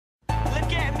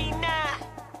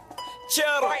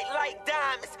Chedda. Bright like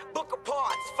diamonds, book of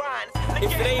parts, fine.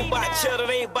 If it ain't about cheddar, it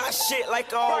ain't about shit,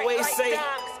 like I always say.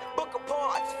 Book of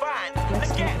parts, fine.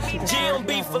 Look at me.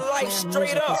 GMB for life,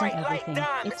 straight up. Bright like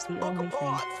diamonds, book of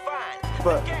parts, fine.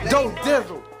 But don't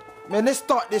DIZZLE, man, let's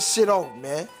start this shit off,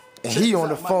 man. And he on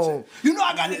the phone. You know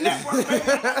I got the network, baby.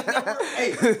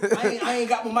 Hey, I ain't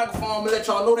got my microphone. I'm gonna let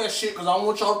y'all know that shit because I don't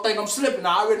want y'all to think I'm slipping.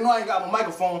 I already know I ain't got my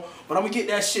microphone, but I'm gonna get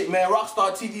that shit, man.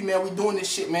 Rockstar TV, man, we doing this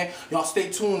shit, man. Y'all stay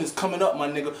tuned. It's coming up, my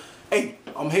nigga. Hey,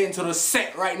 I'm heading to the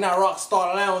set right now,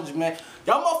 Rockstar Lounge, man.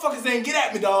 Y'all motherfuckers ain't get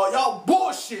at me, dog. Y'all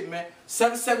bullshit, man.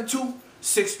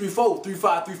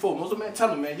 772-634-3534. Most of man, tell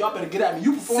them, man. Y'all better get at me.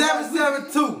 You perform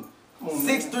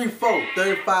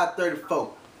 772-634-3534.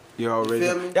 You already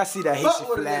feel me? Y'all see that Haitian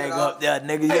flag up there,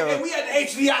 nigga. Hey, we at the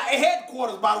HVI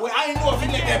headquarters, by the way. I ain't know if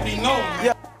you let that be known.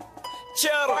 Yeah.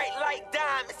 Cheddar. Bright like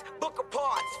diamonds, book of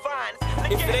parts, fine.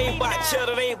 If it ain't about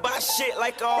cheddar, it ain't about shit,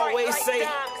 like I always say.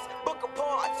 Book of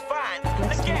parts, fine.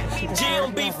 Look at me.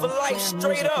 GMB for life,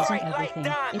 straight up. Bright like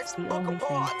diamonds, book of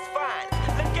parts, fine.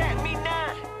 Look at me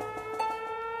now.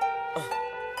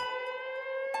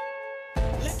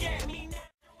 Look at me now.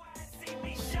 See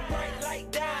me shine. Bright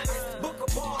like diamonds, book of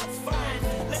parts, fine.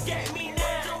 Look at me now.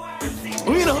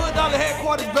 We in the hood dollar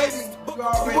headquarters, baby. You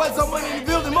put some money in the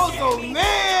building, Mozo,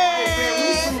 man.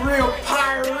 We some real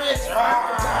pirates.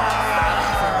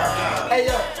 Hey,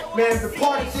 man, the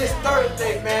party this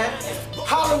Thursday, man.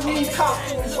 Halloween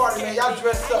costume party, man. Y'all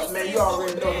dressed up, man. You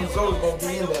already know them Zoes gonna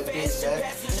be in that bitch, man.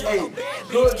 Hey,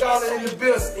 good dollar in the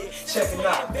building. Check it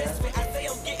out, man.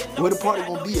 Where the party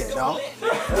gonna be at, dog?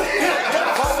 Where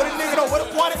the nigga know where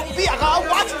the party gonna be at? I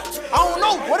watch it. I don't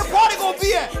know. Where the party gonna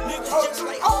be at? Oh,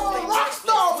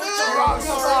 Rockstar, man.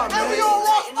 Rockstar, man. And we on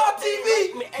Rockstar TV.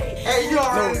 Hey, you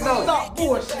already know. Stop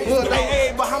bullshit.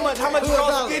 Hey, but how much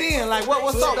y'all get in? Like,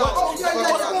 what's up? What's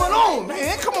going on,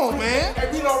 man? Come on, man.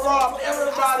 Hey, we done robbed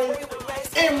everybody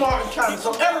in Martin County,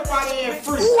 so everybody in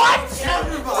free. What?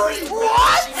 Everybody.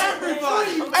 What?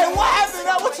 Everybody. Hey, what happened?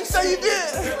 Now, what you say you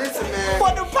did? Listen, man.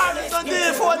 What the partners done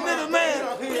did for a nigga,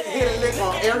 man? Hit a lick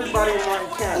on everybody in Martin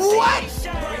County. What?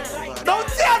 Don't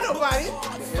tell nobody.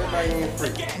 Everybody in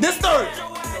free. This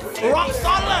Thursday,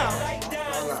 Rockstar Lounge.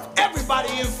 Everybody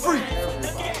in free.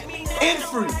 In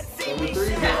free.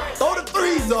 Throw the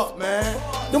threes up, man.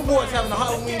 Them boys having a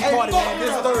Halloween party, man.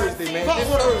 This Thursday, man. This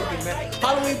Thursday, man.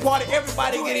 Halloween party,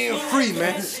 everybody get in free,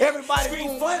 man. Everybody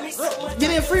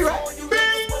get in free, right?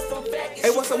 Hey,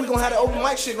 what's up? We gonna have that open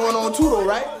mic shit going on too, though,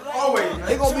 right? Always.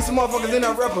 They gonna be some motherfuckers in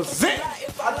there represent.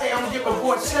 I think I'm gonna get my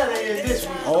boy Chedda in this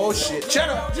week. Oh shit,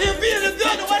 Chedda. GMB in the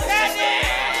building. What's happening?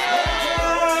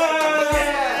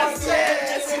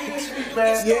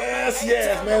 Yes,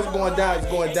 man, it's going down,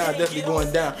 definitely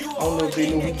going down. I don't know if they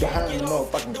knew he behind the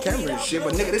motherfucking camera and shit,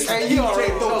 but nigga, this is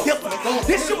DJ DIZZLE.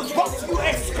 This shit was brought to you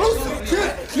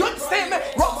exclusive. You understand, man?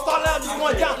 Rockstar Lounge is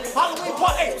going down. Halloween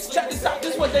party. Hey, check this out.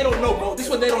 This is what they don't know, bro. This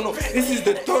is what they don't know. This is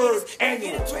the 3rd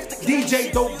annual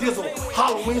DJ DIZZLE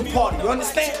Halloween party. You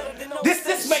understand?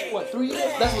 This make what, 3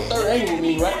 years? That's what 3rd annual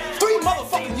mean, right? 3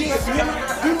 motherfucking years, you hear me?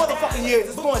 3 motherfucking years.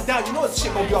 It's going down. You know this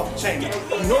shit gonna be off the chain. You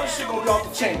know this shit gonna be off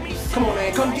the chain. Come on,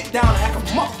 man. Come get down and act a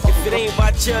motherfucker. If it ain't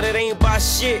about cheddar, it ain't about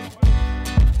shit.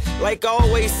 Like I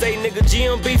always say, nigga,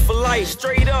 GMB for life,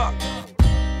 straight up.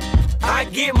 I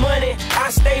get money, I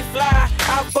stay fly,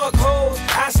 I fuck hoes,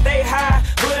 I stay high.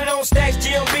 Put it on stacks,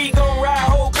 GMB gon' ride,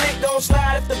 whole click gon'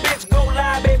 slide. If the bitch go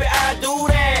live, baby, I do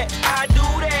that, I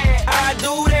do that, I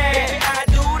do that, I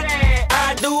do that,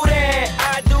 I do that,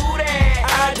 I do that,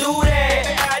 I do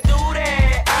that, I do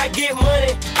that. I get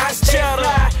money, I stay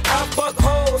fly, I fuck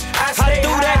hoes, I stay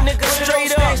high. That nigga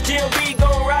straight up, GMB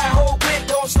gon' ride, whole click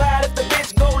gon' slide. If the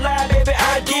bitch go live, baby,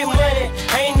 I get money,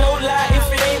 ain't no lie.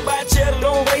 If it ain't by cheddar,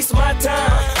 don't waste my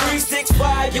time.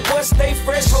 365, your boy stay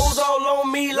fresh, hoes all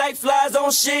on me like flies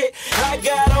on shit. I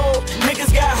got on,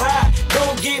 niggas got hot,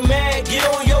 don't get mad, get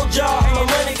on your job. My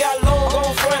money got long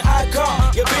on front, I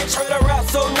caught. Your bitch heard a rap,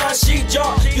 so now she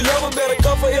jaw. You love her, better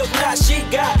cover, if not, she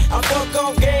got. I fuck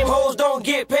off game, hoes don't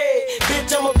get paid.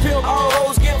 Bitch, I'm a pimp, all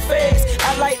hoes get fakes.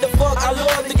 I like to fuck, I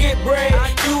love to get brain.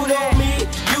 You know me,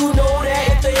 you know that.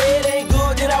 If the head ain't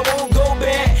good, then I won't go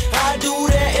back. I do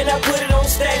that, and I put it on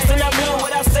stacks, and I mean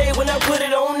what I say when I put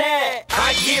it on that.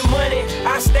 I get money,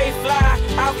 I stay fly,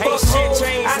 I fuck hoes,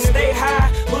 I stay high.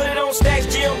 Put it on stacks,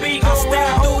 GMB gon'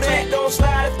 ride, whole click don't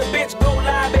slide. If the bitch go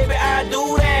live, baby, I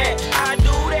do that, I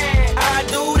do that, I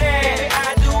do that,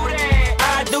 I do that,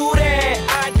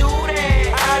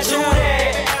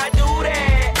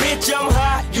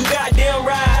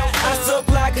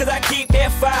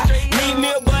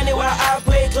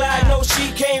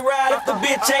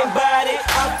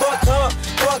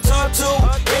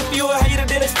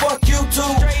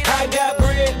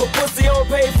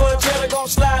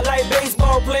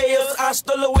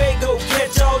 hasta luego,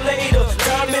 catch y'all later.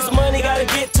 Time is money, gotta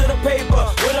get to the paper.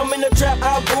 When I'm in the trap,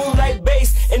 I boom like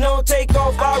bass. And don't take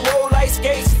off, I roll like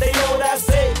skates. They know what I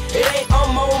say, it ain't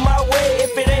I'm on my way.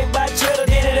 If it ain't by cheddar,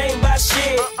 then it ain't by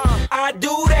shit. I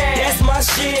do that, that's my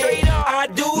shit. I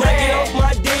do that, now get off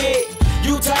my dick.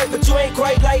 You tight, but you ain't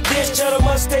quite like this. Cheddar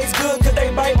must taste good, cause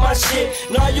they bite my shit.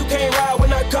 Nah, you can't ride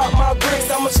when I caught my bricks.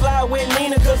 I'ma slide with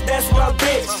Nina, cause that's my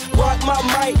bitch. Rock my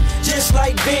mic, just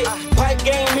like Vic. Pipe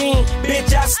game mean,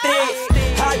 bitch, I stick.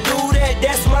 I do that,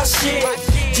 that's my shit.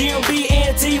 GMB,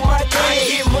 NT, my thing. I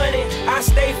get money, I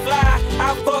stay fly.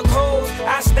 I fuck hoes,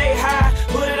 I stay high.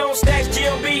 Put it on stacks,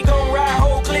 GMB gon' ride.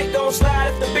 Whole click gon' slide.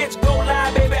 If the bitch go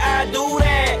live, baby, I do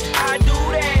that. I do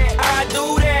that, I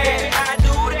do that, I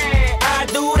do that. I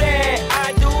do that,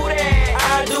 I do that,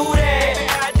 I do that,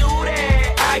 I do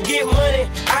that. I get money,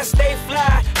 I stay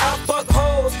fly. I fuck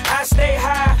hoes, I stay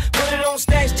high. Put it on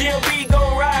stacks, GMB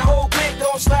gon' ride. Whole click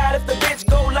gon' slide. If the bitch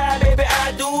go live, baby,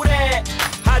 I do that.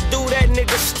 I do that,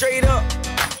 nigga, straight up.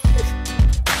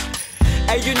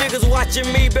 Hey, you niggas watching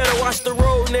me, better watch the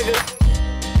road, nigga.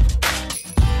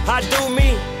 I do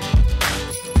me.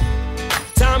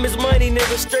 Time is money,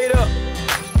 nigga, straight up.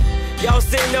 Y'all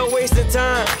sitting there wasting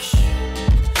time.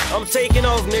 I'm taking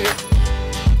off, nigga.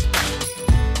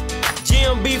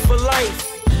 GMB for life.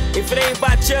 If it ain't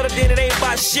by cheddar, then it ain't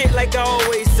by shit, like I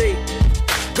always say.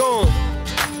 Go on.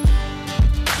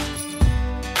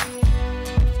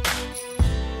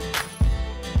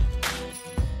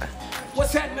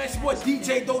 What's happening, man? It's your boy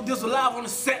DJ DIZZLE live on the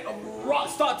set of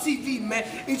Rockstar TV, man.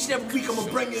 Each and every week I'm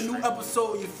gonna bring you a new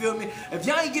episode, you feel me? If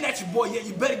y'all ain't get at your boy yet,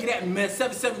 you better get at me, man.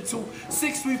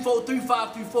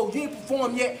 772-634-3534. You ain't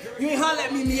performed yet, you ain't holler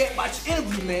at me yet about your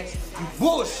interview, man. You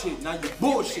bullshit, now you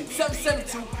bullshit.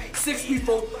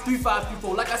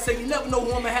 772-634-3534. Like I said, you never know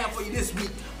who I'm gonna have for you this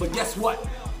week, but guess what?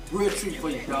 Real treat for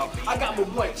you, dog. I got my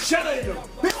boy Chedda in the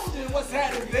building. What's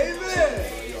happening, baby?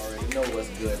 You know what's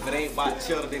good. If it ain't by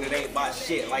cheddar, then it ain't by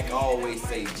shit, like I always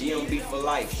say. GMB for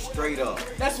life, straight up.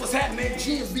 That's what's happening, man.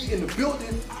 GMB in the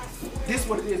building. This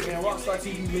what it is, man. Rockstar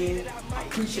TV, man. I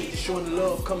appreciate you showing the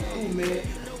love coming through, man.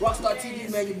 Rockstar TV,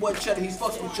 man. Your boy Chedda, he's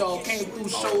fucking with y'all. Came through,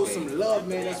 showed some love,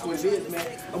 man. That's what it is, man.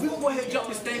 And we gonna go ahead and jump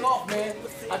this thing off, man.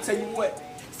 I tell you what.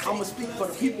 I'm gonna speak for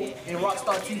the people in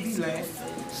Rockstar TV land.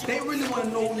 They really want to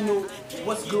know,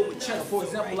 what's good with Chedda. For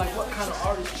example, like what kind of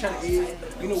artist Chedda is.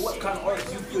 What kind of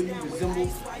artist you feel you resemble.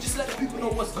 Just let the people know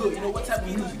what's good. What type of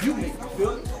music you make. You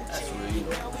feel me? That's real.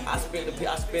 I spit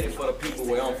it for the people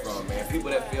where I'm from, man.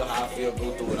 People that feel how I feel,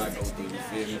 go through what I go through. You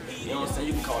feel me? You know what I'm saying?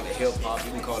 You can call it hip hop,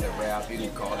 you can call it rap, you can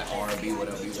call it R&B,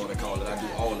 whatever you want to call it. I do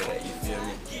all of that. You feel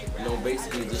me?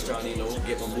 Basically just trying to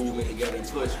get my movement together and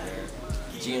push, man.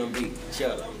 GMB,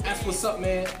 Chedda. That's what's up,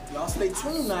 man. Y'all stay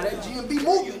tuned now. That GMB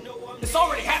movement, it's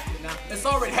already happening now. It's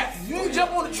already happening. You ain't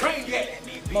jump on the train yet.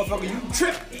 Motherfucker, you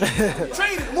tripping. The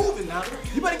train is moving now.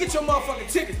 You better get your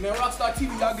motherfucking tickets, man. Rockstar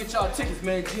TV, y'all get y'all tickets,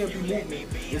 man. GMB movement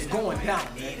is going down,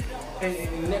 man.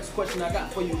 And the next question I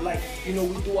got for you, we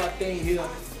do our thing here,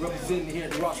 representing here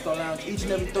at the Rockstar Lounge. Each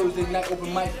and every Thursday night,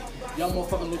 open mic. Y'all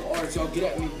motherfucking local artists, y'all get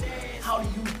at me. How do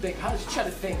you think, how does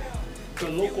Chedda think the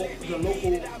local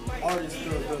artists,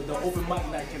 the open mic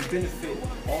night can benefit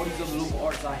all these other local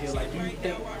artists out here? Like, do you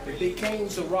think if they came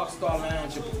to Rockstar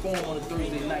Lounge and perform on a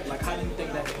Thursday night, like, how do you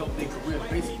think that could help their career,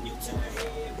 basically?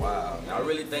 Wow, I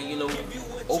really think,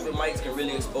 open mics can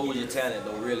really expose your talent,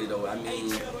 though, really, though. I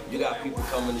mean, you got people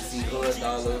coming to see Hood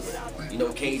Dollars,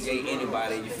 KJ,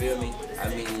 anybody, you feel me? I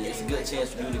mean, it's a good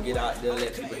chance for you to get out there,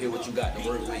 let people hear what you got to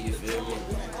work with, you feel me?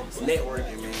 It's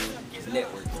networking, man. It's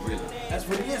networking, really. That's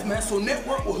what it is, man. So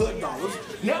network with Hood Dollars,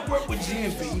 network with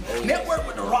GMB, network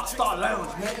with the Rockstar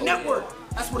Lounge, man. Network.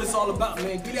 That's what it's all about,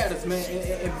 man. Get at us, man.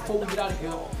 And before we get out of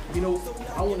here, I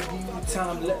want to give you the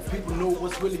time to let people know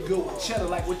what's really good with Chedda,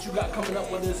 like what you got coming up,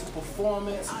 whether it's a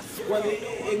performance, whether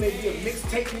it may be a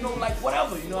mixtape, like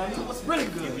whatever, what's really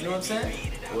good, you know what I'm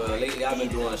saying? Well, lately I've been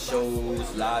doing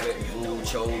shows, live at the Boo,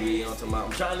 Chovy,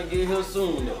 I'm trying to get here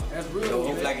soon, though. That's real,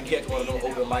 hopefully I can catch one of them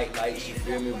open mic nights, you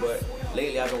feel me? But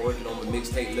lately I've been working on my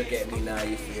mixtape, Look At Me Now,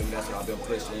 you feel me? That's what I've been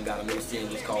pushing. Got a new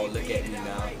single called Look At Me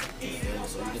Now, you feel me?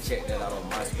 So you can check that out on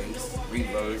MySpace,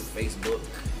 Reverb, Facebook,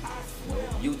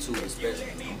 YouTube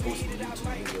especially. I'm posting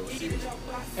YouTube videos, seriously.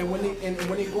 And when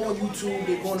they go on YouTube,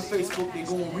 they go on Facebook, they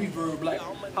go on Reverb, like,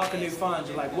 how can they find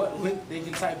you? Like, what link they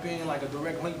can type in, like a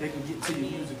direct link they can get to your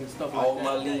music and stuff like that? All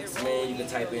my links, man, you can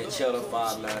type in Chedda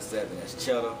 597. That's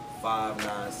Chedda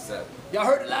 597. Y'all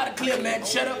heard it loud and clear, man.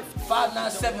 Chedda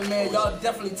 597, man. Y'all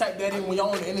definitely type that in when y'all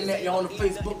on the internet, y'all on the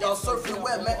Facebook, y'all surfing the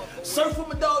web, man. Surf with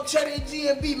my dog Chedda and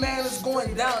GMB, man. It's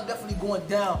going down, definitely going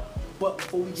down. But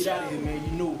before we get out of here, man,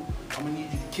 you know I'm gonna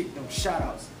need you to kick them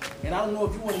shout-outs. And I don't know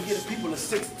if you want to get the people a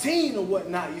 16 or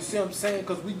whatnot, you see what I'm saying?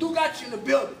 Because we do got you in the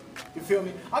building, you feel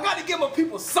me? I got to give my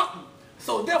people something.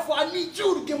 So therefore, I need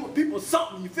you to give my people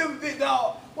something, you feel me, big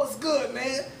dog? What's good,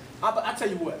 man? I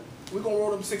tell you what, we're going to roll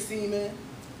them 16, man.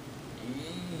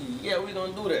 Yeah, we're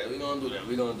going to do that. I'm going to do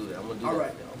that. All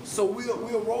right. So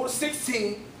we'll roll the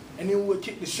 16, and then we'll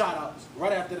kick the shout-outs.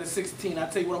 Right after the 16, I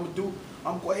tell you what I'm going to do.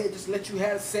 I'm going to go ahead and just let you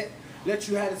have a set. Let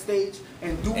you have the stage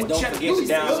and do what don't Chedda forget do.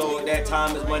 to download that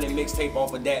Time Is Money mixtape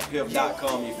off of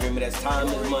thatpiff.com. You feel me? That's Time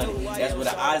Is Money. That's with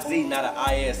an IZ, not an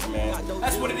IS, man.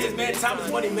 That's what it is, man. Time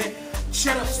Is Money, man.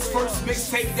 Chedda's first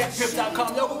mixtape,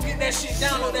 thatpiff.com. Y'all go get that shit,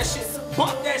 download that shit,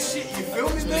 bump that shit. You feel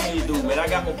me, man? You do, man. I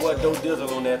got my boy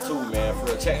DIZZLE on there too, man. For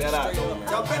real, check that out, though, man.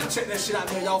 Y'all better check that shit out,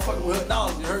 man. Y'all fucking with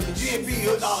 $100. You heard me? G&B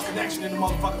 $100 connection in the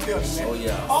motherfucking building, man. Oh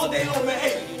yeah. All day long, man.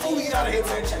 Hey, before we get out of here,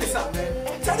 man, check this out, man.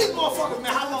 Tell these motherfuckers,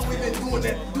 man, how long we been doing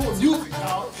music,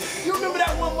 dog. You remember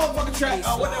that one motherfucking track?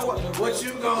 What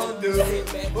you gonna do?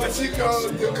 What you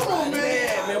gonna do? Come on,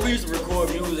 man. Man, we used to record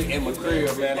music in my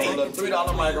crib, man. On a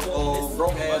 $3 microphone,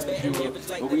 broke ass computer,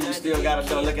 but we just still got it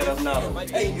done. Look at us now, though.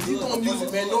 Hey, if you doing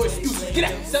music, man, no excuses.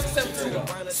 Get out.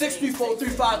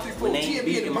 772-634-3534. When ain't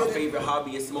beating, my favorite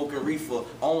hobby is smoking reefer.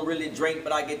 I don't really drink,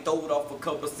 but I get throwed off a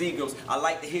couple Seagrams. I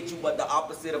like to hit you, but the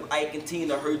opposite of Ike and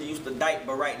Tina. Heard you used to dyke,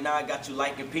 but right now I got you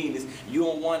liking penis. You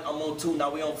on 1, I'm on 2. Now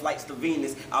we on flights to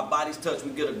Venus. Our bodies touch,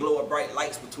 we get a glow of bright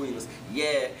lights between us.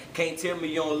 Yeah, can't tell me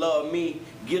you don't love me.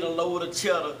 Get a load of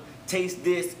cheddar. Taste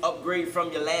this, upgrade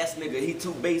from your last nigga. He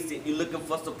too basic, you looking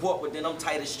for support, but then I'm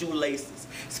tight as shoelaces.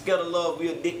 Scared of love, we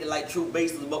addicted like true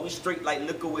bases, but we straight like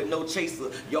liquor with no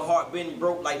chaser. Your heart been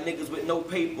broke like niggas with no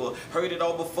paper. Heard it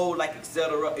all before like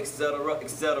etc, etc,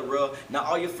 etc. Now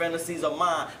all your fantasies are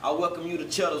mine. I welcome you to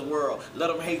Chedda's world. Let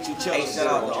them hate you, Chedda. Hey, shout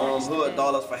out to Hood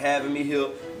Dollars for having me here.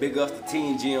 Big ups to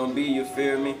Team GMB, you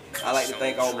feel me? I like to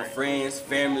thank all my friends,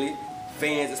 family,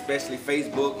 fans, especially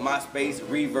Facebook, MySpace,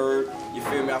 Reverb, you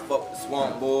feel me? I fuck with the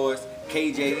Swamp Boys,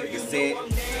 KJ, Cassette,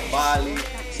 Bali,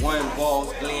 One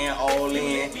Boss, Glenn, All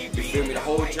In, you feel me? The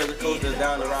whole Chedda Coast is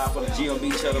down the ride for the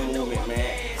GMB Chedda movement,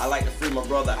 man. I like to free my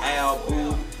brother Al,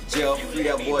 Boo, Jeff, free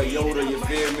that boy Yoda, you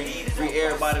feel me? Free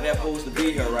everybody that's supposed to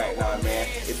be here right now, man.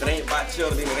 If it ain't about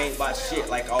Chedda, then it ain't about shit,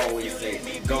 like I always say.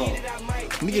 Gone.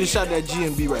 Let me get a shot of that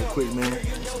GMB right quick, man.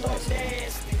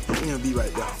 GMB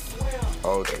right there.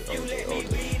 All day.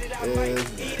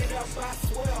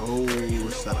 Oh,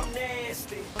 shut up.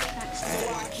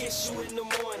 So I kiss you in the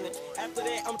morning. After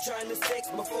that, I'm trying to sex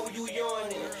before you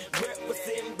yawning. Breakfast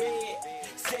in bed,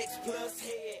 sex plus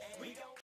head.